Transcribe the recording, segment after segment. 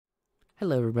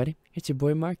Hello everybody, it's your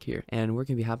boy Mark here, and we're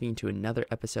going to be hopping into another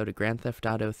episode of Grand Theft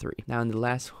Auto 3. Now in the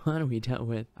last one, we dealt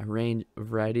with a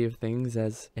variety of things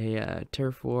as a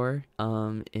turf war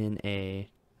in a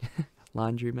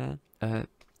laundromat,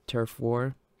 turf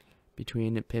war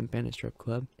between a pimp and a strip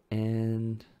club,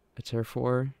 and a turf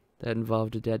war that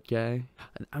involved a dead guy.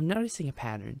 I'm noticing a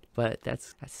pattern, but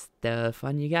that's the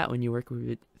fun you got when you work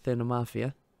within a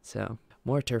mafia. So,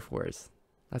 more turf wars.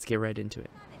 Let's get right into it.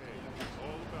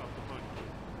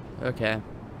 Okay.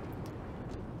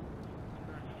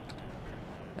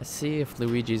 Let's see if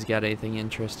Luigi's got anything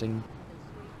interesting.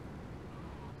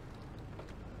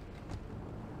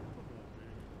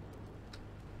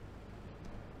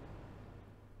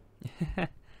 I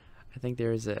think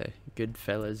there was a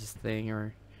Goodfellas thing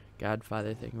or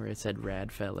Godfather thing where it said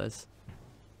Rad Fellas.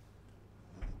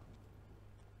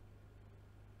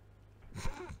 The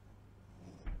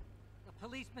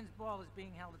policeman's ball is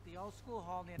being held at the old school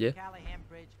hall near the Callahan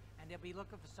Bridge, and they'll be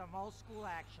looking for some old school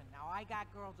action. Now, I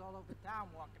got girls all over town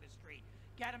walking the street.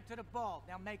 Get them to the ball.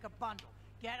 They'll make a bundle.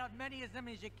 Get as many of them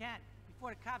as you can before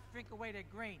the cops drink away their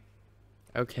green.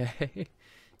 Okay.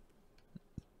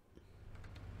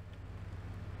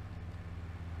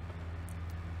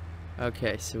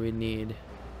 Okay, so we need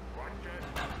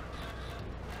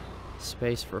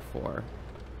space for 4.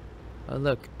 Oh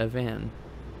look, a van.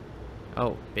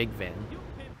 Oh, big van.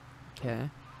 Okay,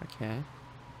 okay.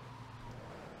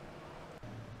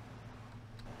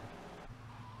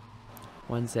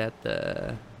 One's at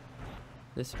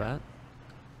this spot.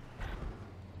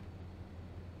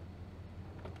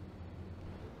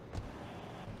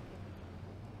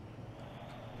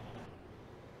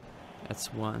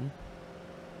 That's one.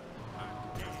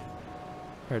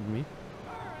 Pardon me.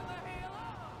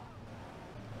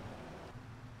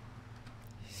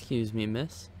 Excuse me,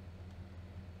 miss.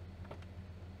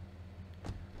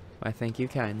 Why, thank you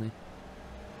kindly.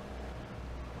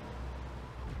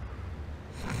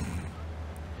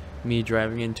 Me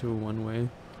driving into a one-way.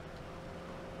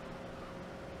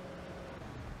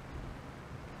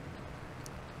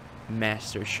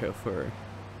 Master chauffeur.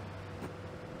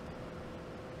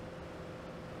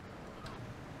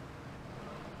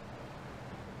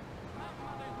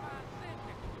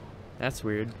 That's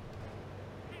weird.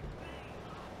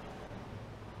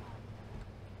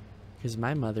 Because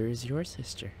my mother is your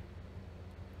sister.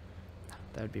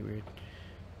 That would be weird.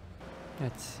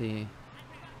 Let's see.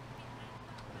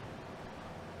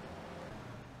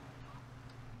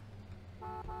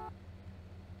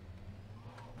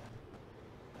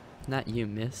 Not you,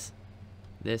 miss.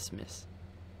 This miss.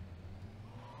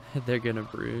 They're gonna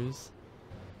bruise.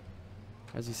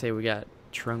 As you say, we got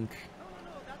trunk.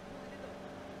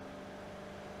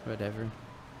 Whatever.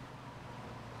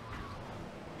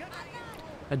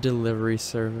 A delivery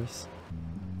service.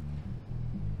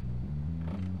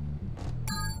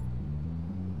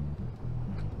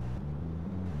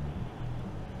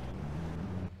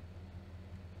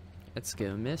 Let's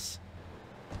go, miss.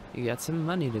 You got some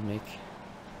money to make.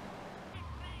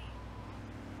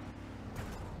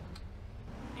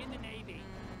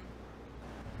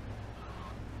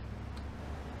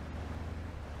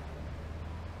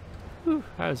 Whew,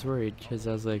 I was worried because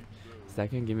I was like, is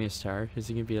that gonna give me a star? Is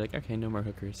he gonna be like, okay, no more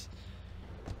hookers?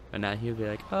 But now he'll be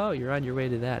like, oh, you're on your way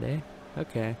to that, eh?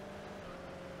 Okay.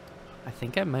 I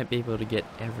think I might be able to get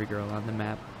every girl on the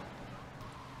map.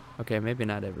 Okay, maybe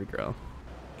not every girl.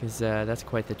 Because that's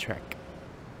quite the trek.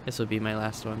 This will be my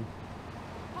last one.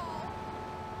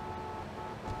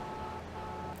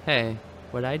 Hey,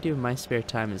 what I do in my spare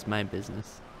time is my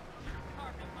business.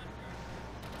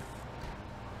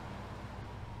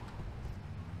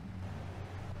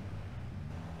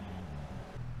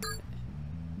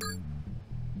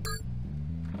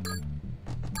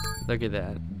 Look at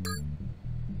that.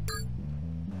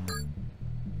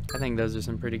 I think those are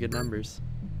some pretty good numbers.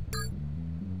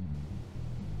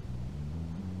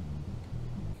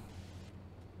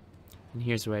 And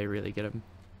here's where I really get them.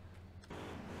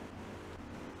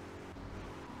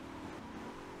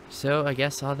 So I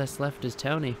guess all that's left is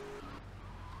Tony.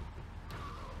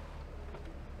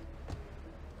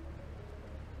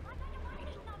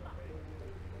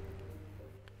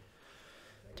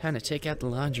 Time to take out the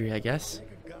laundry, I guess.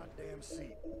 Take a goddamn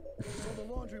seat. So the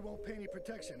laundry won't pay any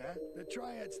protection, huh? The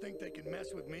triads think they can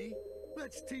mess with me?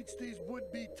 Let's teach these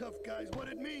would-be tough guys what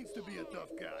it means to be a tough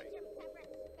guy.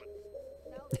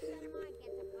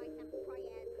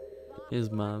 His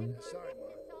mom. Sorry, Ma.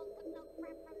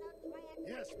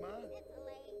 Yes, Ma.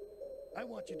 I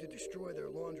want you to destroy their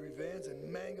laundry vans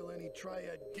and mangle any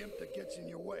triad gimp that gets in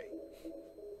your way.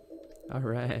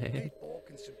 Alright. 8-Ball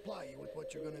can supply you with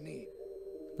what you're gonna need.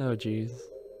 Oh, jeez.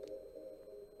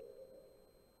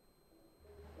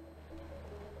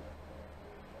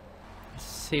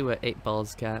 see what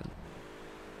 8-Ball's got.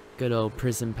 Good old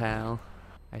prison pal.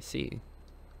 I see.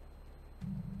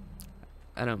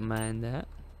 I don't mind that.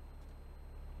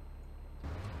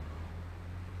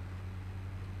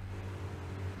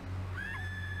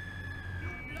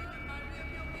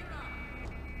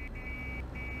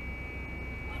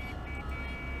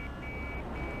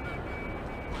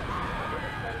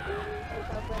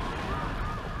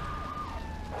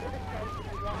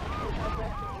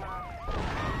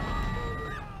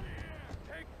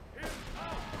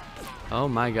 Oh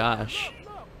my gosh.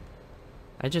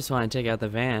 I just want to take out the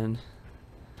van.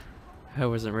 I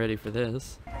wasn't ready for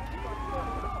this.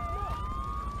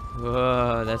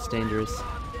 Whoa, that's dangerous.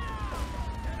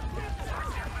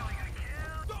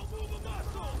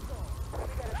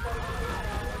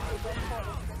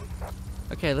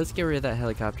 Okay, let's get rid of that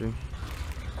helicopter.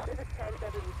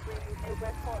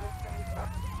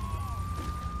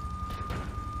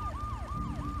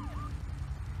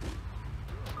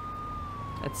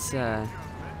 Let's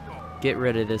get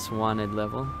rid of this wanted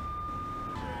level.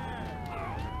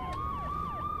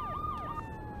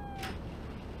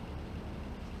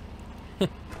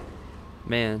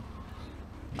 Man,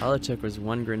 all it took was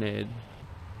one grenade.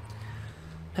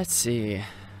 Let's see,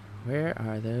 where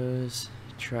are those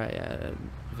triad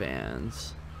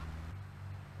vans?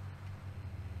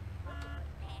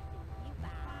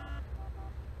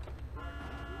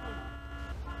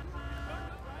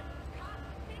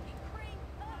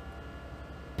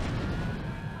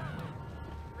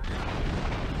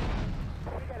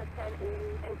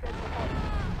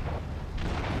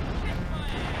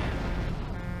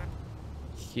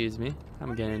 Excuse me,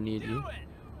 I'm gonna need you.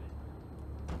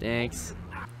 Thanks.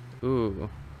 Ooh.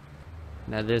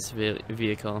 Now this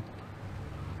vehicle.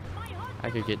 I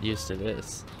could get used to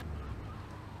this.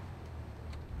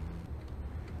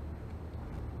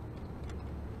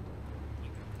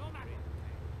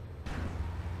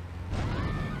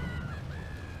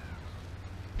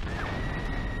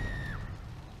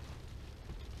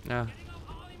 Oh.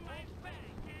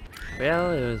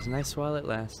 Well, it was nice while it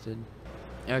lasted.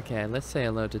 Okay, let's say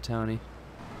hello to Tony.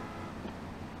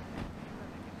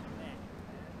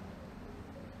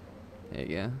 There you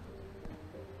go.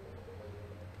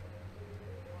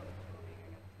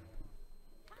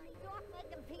 Tony's off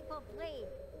making people bleed.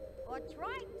 Or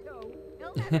trying to.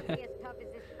 He'll never be as tough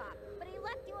as his pop. But he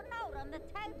left you a note on the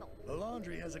table. The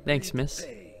laundry has agreed Thanks, to miss.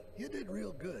 pay. You did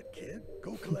real good, kid.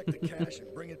 Go collect the cash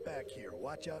and bring it back here.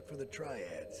 Watch out for the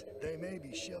triads. They may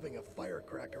be shoving a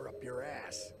firecracker up your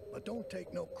ass. But don't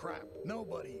take no crap.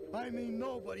 Nobody, I mean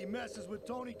nobody, messes with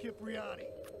Tony Cipriani.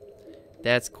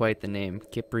 That's quite the name,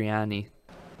 Cipriani.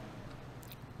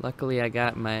 Luckily I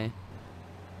got my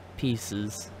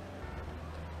pieces.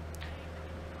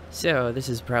 So, this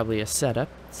is probably a setup,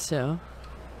 so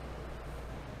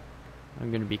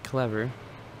I'm gonna be clever,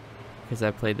 because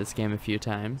I've played this game a few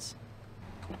times.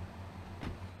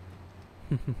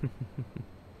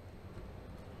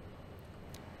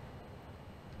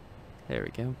 There we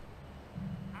go.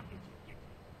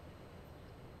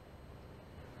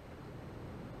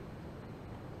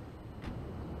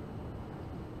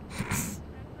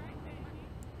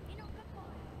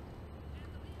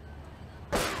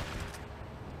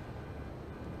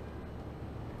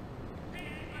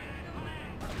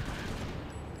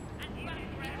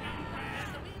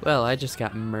 Well, I just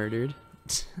got murdered.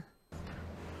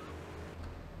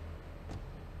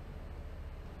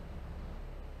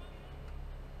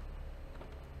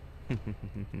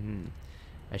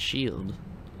 A shield.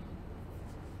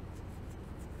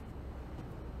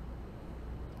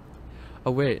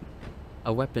 Oh wait,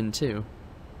 a weapon too.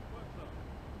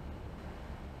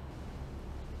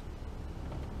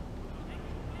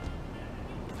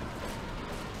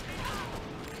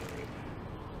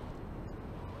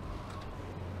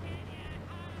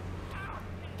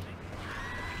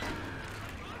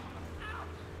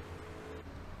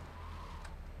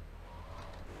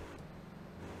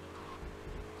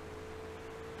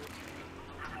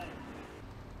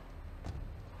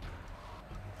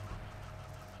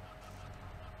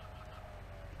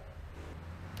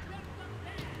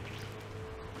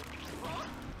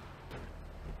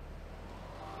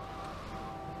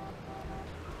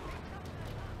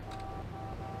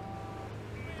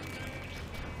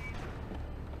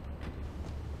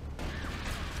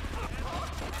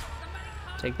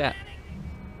 Take that.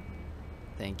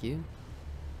 Thank you.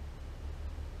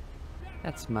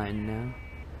 That's mine now.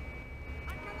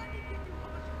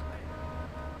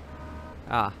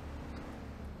 Ah.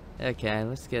 Okay,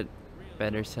 let's get a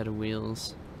better set of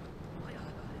wheels.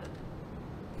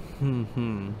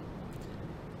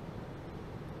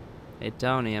 Hey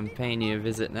Tony, I'm paying you a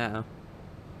visit now.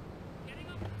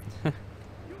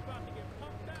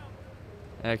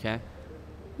 Okay.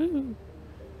 Woo.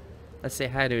 Let's say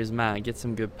hi to his ma. Get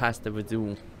some good pasta with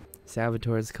you.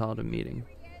 Salvatore's called a meeting.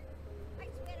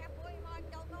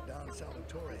 Don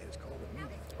Salvatore has called a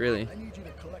meeting. Really? I need you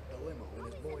to collect the limo and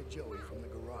his boy Joey from the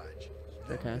garage.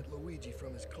 Then Okay. get Luigi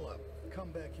from his club.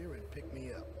 Come back here and pick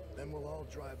me up. Then we'll all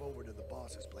drive over to the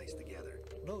boss's place together.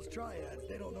 Those triads,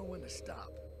 they don't know when to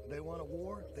stop. They want a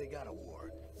war, they got a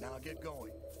war. Now get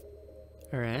going.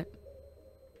 Alright.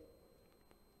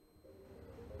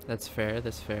 That's fair,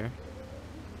 that's fair.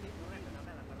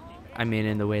 I mean,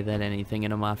 in the way that anything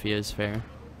in a mafia is fair.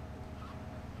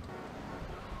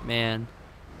 Man,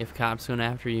 if cops went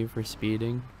after you for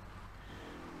speeding,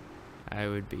 I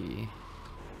would be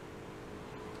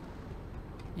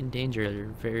in danger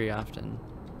very often.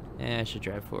 I should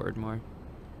drive forward more.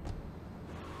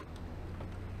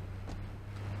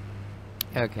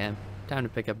 Okay, time to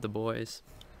pick up the boys.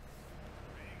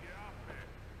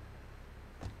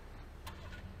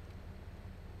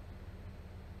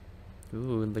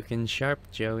 Ooh, looking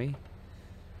sharp, Joey.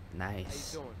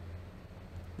 Nice. How you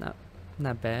doing?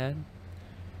 Not bad.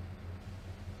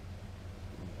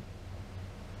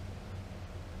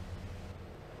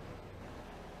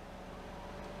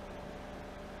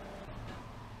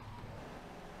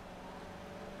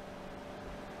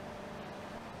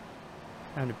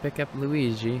 Time to pick up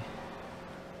Luigi.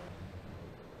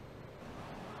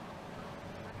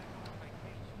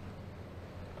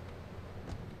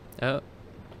 Oh.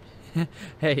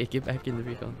 Hey, get back in the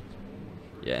vehicle.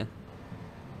 Yeah.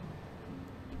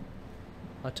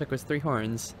 All it took was 3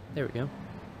 horns. There we go.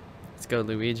 Let's go,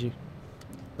 Luigi.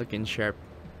 Looking sharp.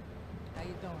 How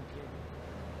you doing,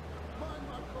 kid?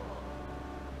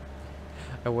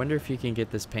 I wonder if you can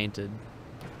get this painted.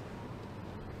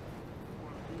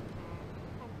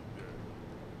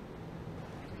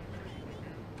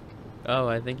 Oh,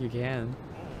 I think you can.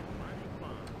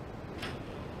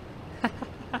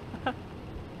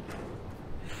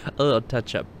 A little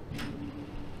touch up.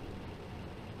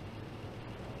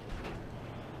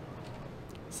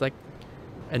 It's like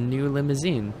a new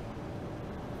limousine,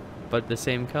 but the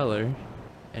same color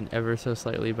and ever so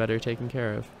slightly better taken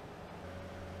care of.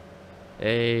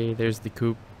 Hey, there's the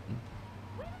coupe.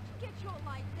 Where did you get your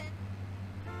license?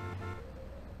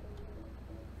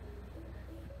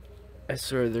 I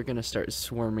swear they're gonna start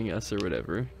swarming us or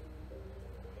whatever.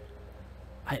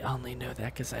 I only know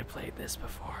that because I played this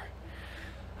before.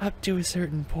 Up to a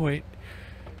certain point.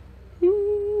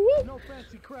 No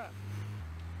fancy crap.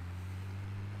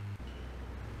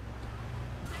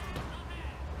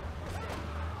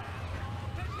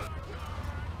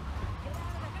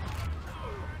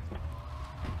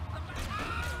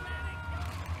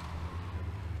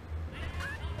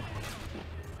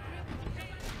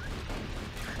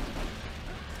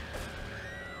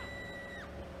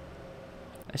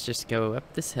 Let's just go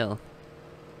up this hill.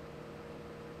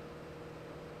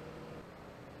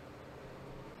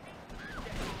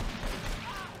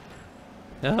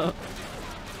 Oh.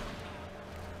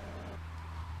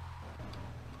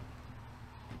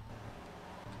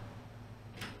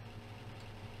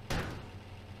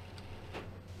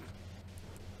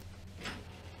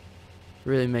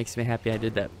 Really makes me happy I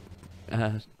did that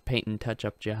paint and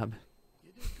touch-up job.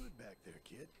 You did good back there,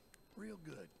 kid. Real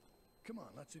good. Come on,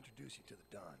 let's introduce you to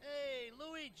the Don. Hey,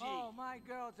 Luigi! Oh, my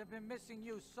girls have been missing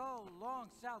you so long,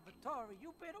 Salvatore.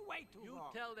 You've been away too long.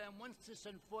 You tell them once this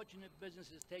unfortunate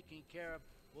business is taken care of,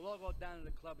 we'll all go down to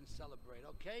the club and celebrate,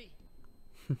 okay?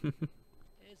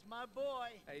 It's my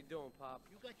boy. How you doing, Pop?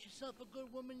 You got yourself a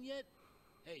good woman yet?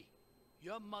 Hey,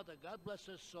 your mother, God bless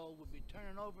her soul, would be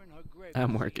turning over in her grave.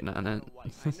 I'm working on it.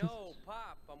 I know,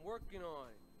 Pop. I'm working on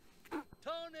it.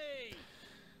 Tony!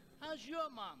 How's your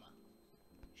mama?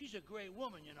 She's a great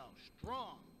woman, you know.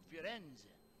 Strong. Firenze.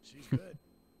 She's good.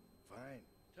 Fine.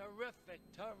 Terrific,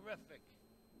 terrific.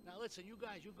 Now listen, you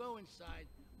guys, you go inside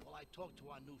while I talk to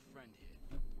our new friend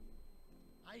here.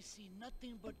 I see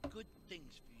nothing but good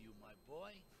things for you, my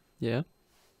boy. Yeah.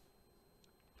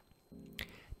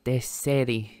 This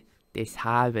city, this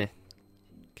harbor,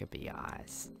 could be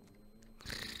ours.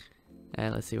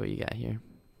 Alright, let's see what you got here.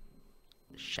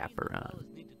 Chaperone. Fellas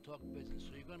need to talk business,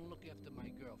 so you're gonna look after my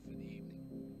girl for the evening.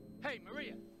 Hey,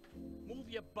 Maria, move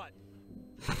your butt.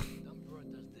 Dumb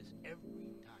broad does this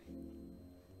every time.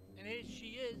 And here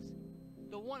she is,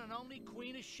 the one and only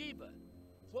Queen of Sheba.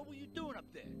 What were you doing up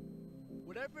there?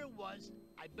 Whatever it was,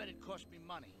 I bet it cost me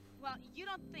money. Well, you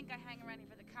don't think I hang around here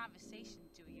for the conversation,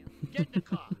 do you? Get in the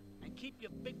car and keep your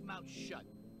big mouth shut.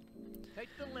 Take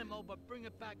the limo, but bring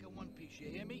it back in one piece, you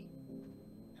hear me?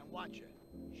 And watch her.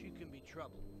 She can be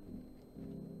trouble.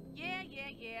 Yeah.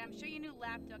 I'm sure your new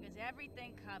lapdog has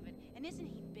everything covered. And isn't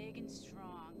he big and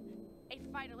strong? Hey,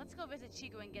 Fido, let's go visit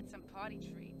Chico and get some party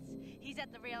treats. He's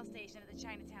at the rail station at the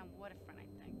Chinatown waterfront, I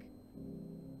think.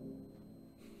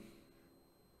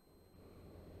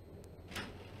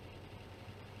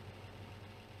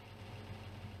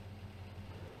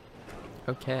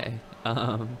 Okay.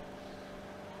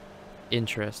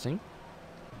 Interesting.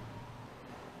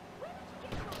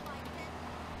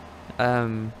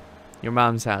 Your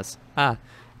mom's house. Ah.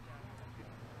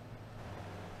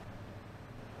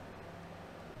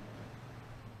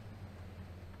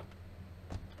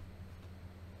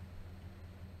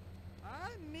 Ah,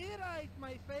 mira, it's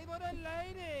my favorite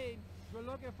lady. You're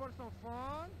looking for some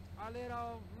fun? A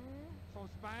little, some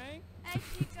spank? Hey,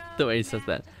 Chico. The way he says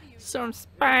that. Some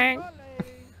spank. Well,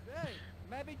 lady, hey,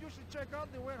 maybe you should check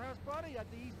out the warehouse party at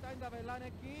the east end of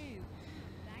Atlantic Keys.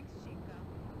 Thanks, Chico.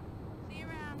 See you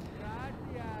around.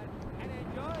 Gracias, and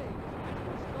enjoy.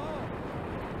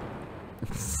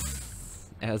 Let's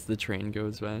go. As the train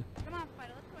goes by. Come on,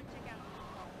 Fido, let's go and check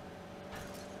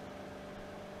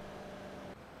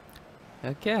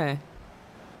out. Okay.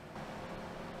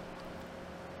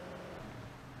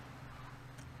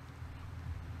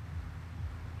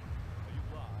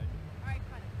 Alright,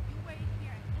 Fido, you wait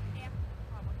here and look after the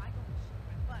car while I go and shoot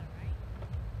my butt,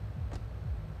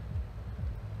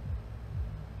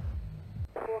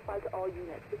 alright? 4-5 to all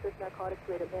units. This is narcotics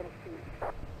rate Atlantic Keys.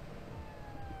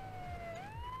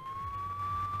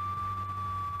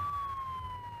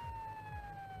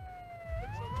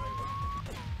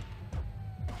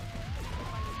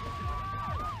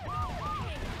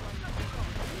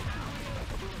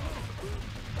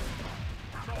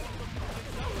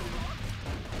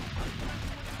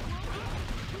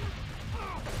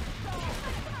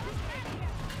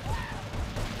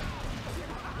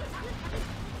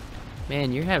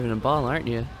 Man, you're having a ball, aren't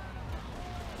you?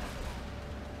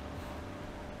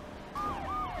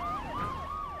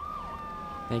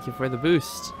 Thank you for the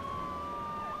boost.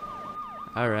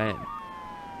 Alright.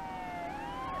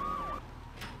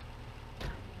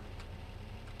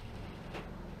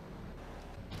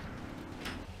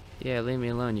 Yeah, leave me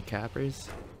alone, you coppers.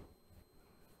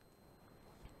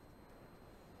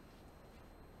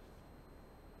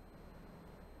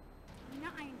 You know,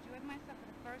 I enjoyed myself for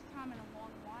the first time in a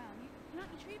long while. You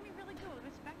treated me really good with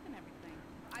respect and everything.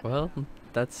 Well,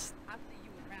 that's I'll see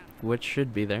you around. what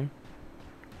should be there.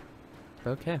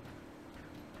 Okay.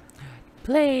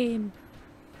 Plane!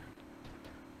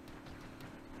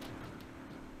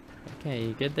 Okay,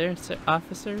 you good there,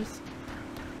 officers?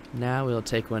 Now we'll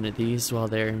take one of these while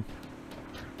they're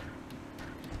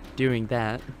doing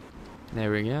that.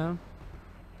 There we go.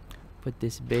 Put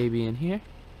this baby in here.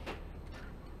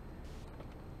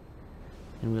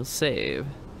 And we'll save.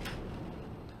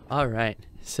 Alright,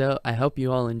 so I hope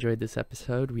you all enjoyed this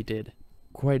episode. We did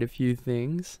quite a few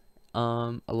things.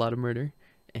 A lot of murder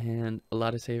and a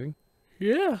lot of saving.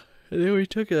 Yeah, and then we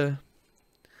took a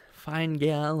fine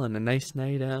gal on a nice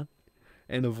night out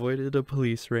and avoided a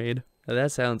police raid. Now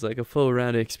that sounds like a full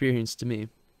round experience to me.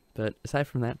 But aside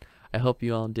from that, I hope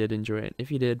you all did enjoy it. If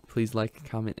you did, please like,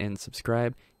 comment, and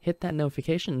subscribe. Hit that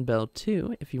notification bell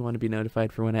too if you want to be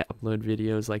notified for when I upload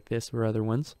videos like this or other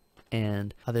ones.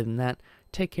 And other than that,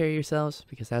 take care of yourselves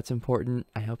because that's important.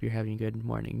 I hope you're having a good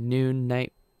morning, noon,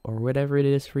 night, or whatever it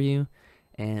is for you.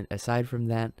 And aside from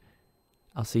that,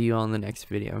 I'll see you all in the next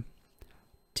video.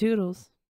 Toodles!